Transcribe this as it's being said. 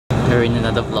We're in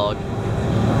another vlog.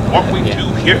 What we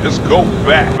do here is go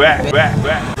back.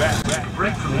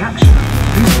 Break from the action.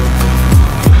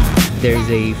 There is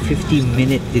a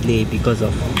 50-minute delay because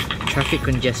of traffic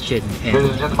congestion. Ladies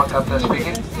and gentlemen, Captain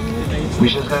speaking. We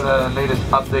just had a latest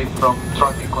update from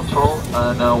traffic control,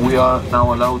 and we are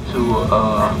now allowed to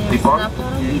depart.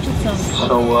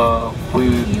 So we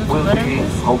will be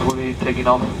hopefully taking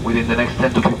off within the next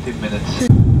 10 to 15 minutes.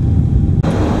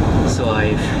 So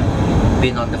I've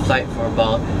been on the flight for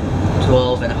about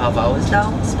 12 and a half hours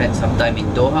now. Spent some time in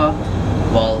Doha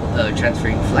while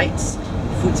transferring flights.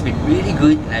 Food's been really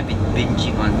good and I've been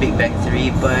binging on Big Bang 3,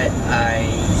 but I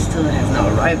still have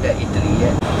not arrived at Italy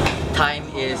yet. Time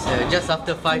is just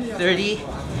after 5:30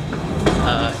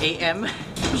 AM.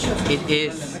 It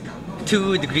is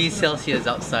 2 degrees Celsius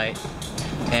outside.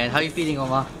 And how are you feeling,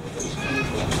 Omar?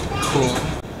 Cool.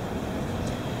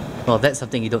 Well, that's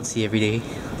something you don't see every day.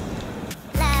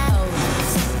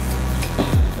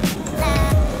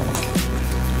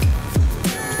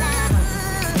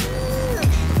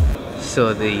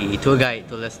 So the tour guide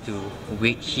told us to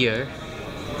wait here.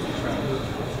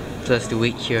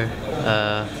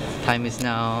 Time is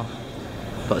now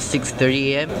about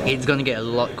 6:30 AM. It's gonna get a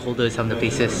lot colder in some of the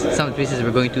places. Some of the places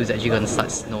we're going to is actually gonna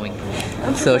start snowing.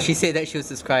 So she said that she would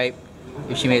subscribe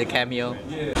if she made a cameo.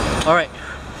 Alright,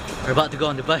 we're about to go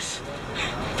on the bus.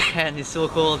 And it's so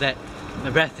cold that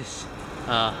my breath is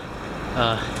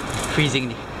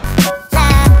freezing.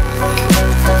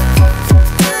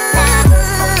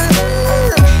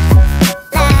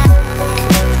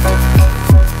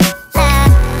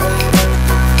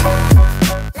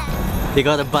 They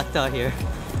got a bata here,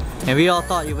 and we all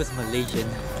thought it was Malaysian.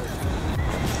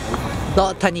 A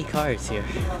lot of tiny cars here.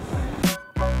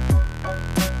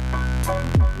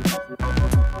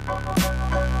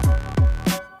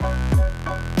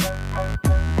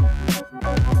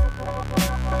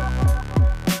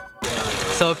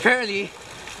 So apparently,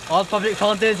 all public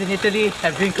fountains in Italy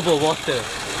have drinkable water.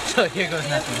 So here goes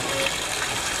nothing.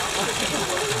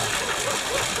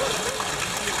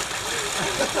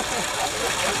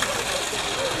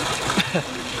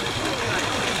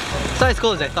 It's not as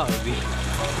cold as I thought it would be.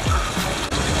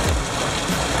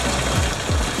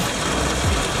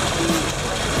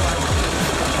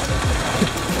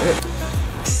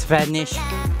 Spanish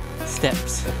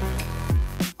steps.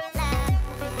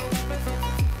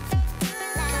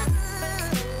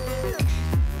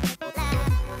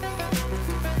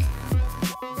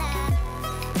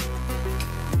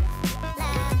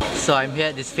 So I'm here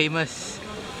at this famous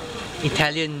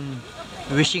Italian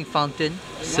wishing fountain.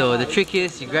 So the trick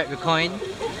is you grab your coin,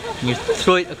 and you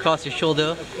throw it across your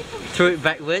shoulder, throw it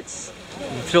backwards.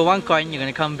 You throw 1 coin, you're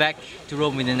gonna come back to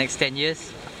Rome in the next 10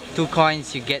 years. 2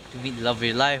 coins, you get to meet the love of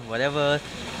your life, whatever.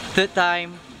 3rd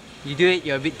time, you do it,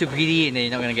 you're a bit too greedy and then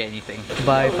you're not gonna get anything.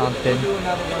 Bye fountain.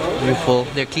 Beautiful.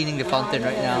 They're cleaning the fountain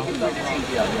right now.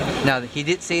 Now, he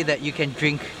did say that you can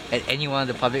drink at any one of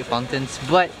the public fountains,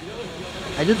 but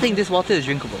I don't think this water is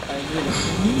drinkable.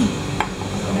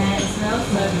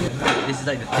 This is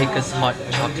like the thickest hot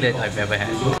chocolate I've ever had.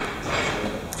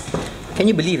 Can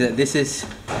you believe that this is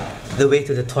the way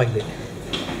to the toilet?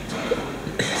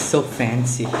 So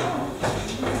fancy.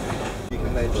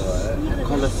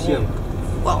 Colosseum.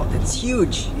 Wow, that's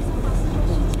huge!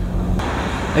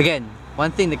 Again,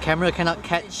 one thing the camera cannot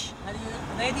catch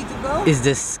is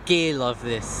the scale of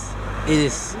this. It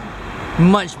is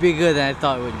much bigger than I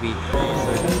thought it would be.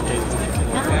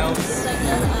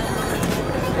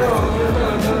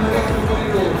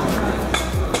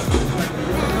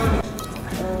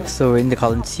 So we're in the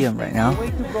Colosseum right now.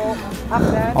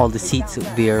 All the seats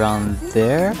would be around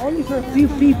there. Only for a few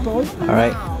people.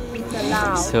 Alright.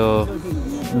 So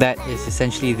that is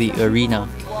essentially the arena.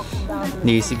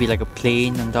 There used to be like a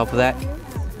plane on top of that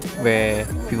where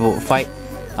people would fight.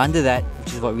 Under that,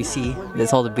 which is what we see,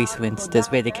 that's all the basements. That's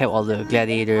where they kept all the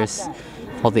gladiators,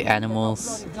 all the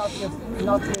animals,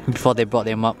 before they brought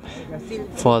them up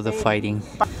for the fighting.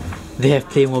 They have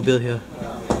Playmobil here.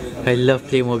 I love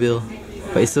Playmobil,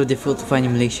 but it's so difficult to find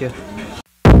in Malaysia.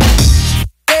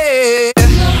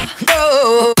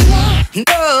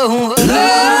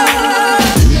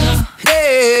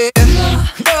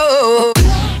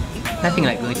 Nothing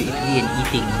like going to Italy and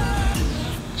eating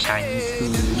Chinese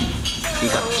food. We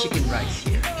got chicken rice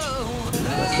here.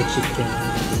 What's the chicken?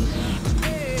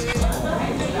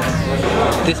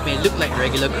 This may look like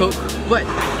regular Coke, but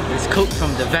it's Coke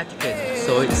from the Vatican,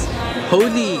 so it's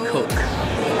holy Coke.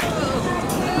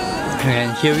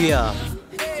 And here we are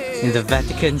in the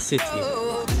Vatican City.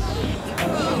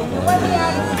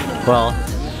 Well,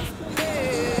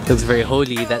 it looks very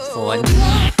holy, that's for one.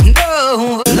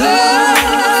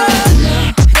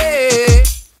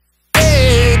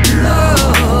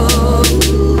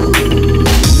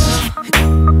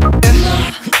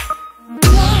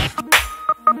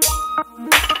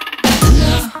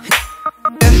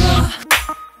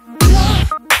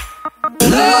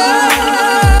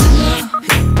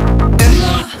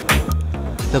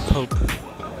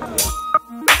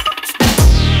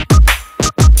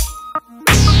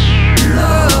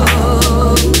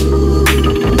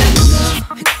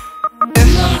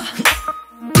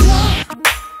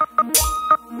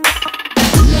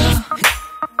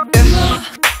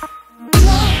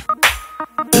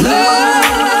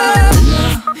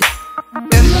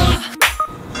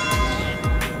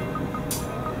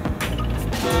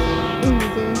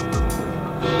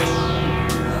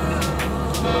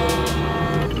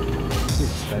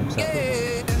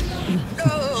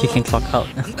 You can clock out.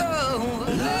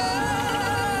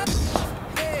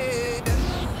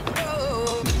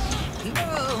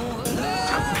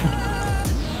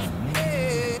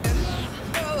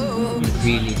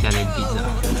 Really Italian pizza.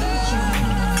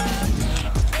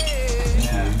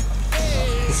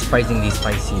 It's surprisingly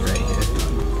spicy right here.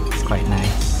 It's quite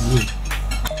nice.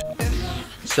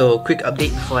 So quick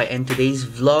update before I end today's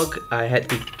vlog. I had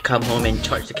to come home and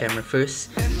charge the camera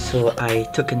first. So I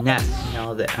took a nap.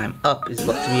 Now that I'm up, it's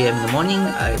about 3 AM in the morning.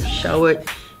 I've showered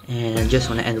and I just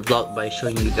want to end the vlog by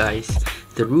showing you guys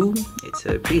the room. It's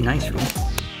a pretty nice room.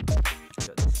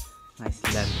 Got this nice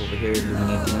lamp over here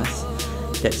illuminating us.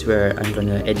 That's where I'm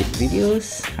gonna edit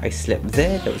videos. I slept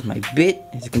there. That was my bed.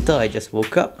 As you can tell, I just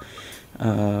woke up.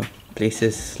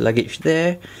 Places luggage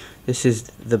there. This is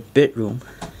the bedroom.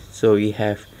 So we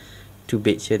have 2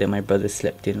 beds here that my brother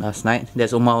slept in last night.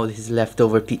 There's Omar with his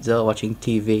leftover pizza watching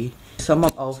TV. Sum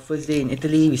up our first day in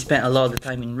Italy. We spent a lot of the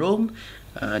time in Rome.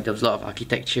 There was a lot of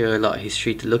architecture, a lot of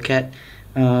history to look at.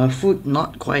 Food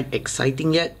not quite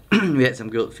exciting yet. We had some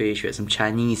grilled fish, we had some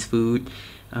Chinese food.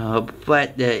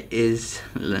 But there is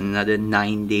another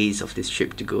 9 days of this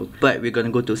trip to go. But we're gonna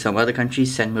go to some other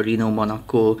countries, San Marino,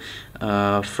 Monaco,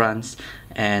 France,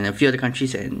 and a few other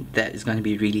countries, and that is gonna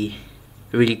be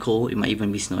really cold. It might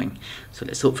even be snowing. So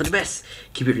let's hope for the best.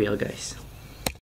 Keep it real, guys.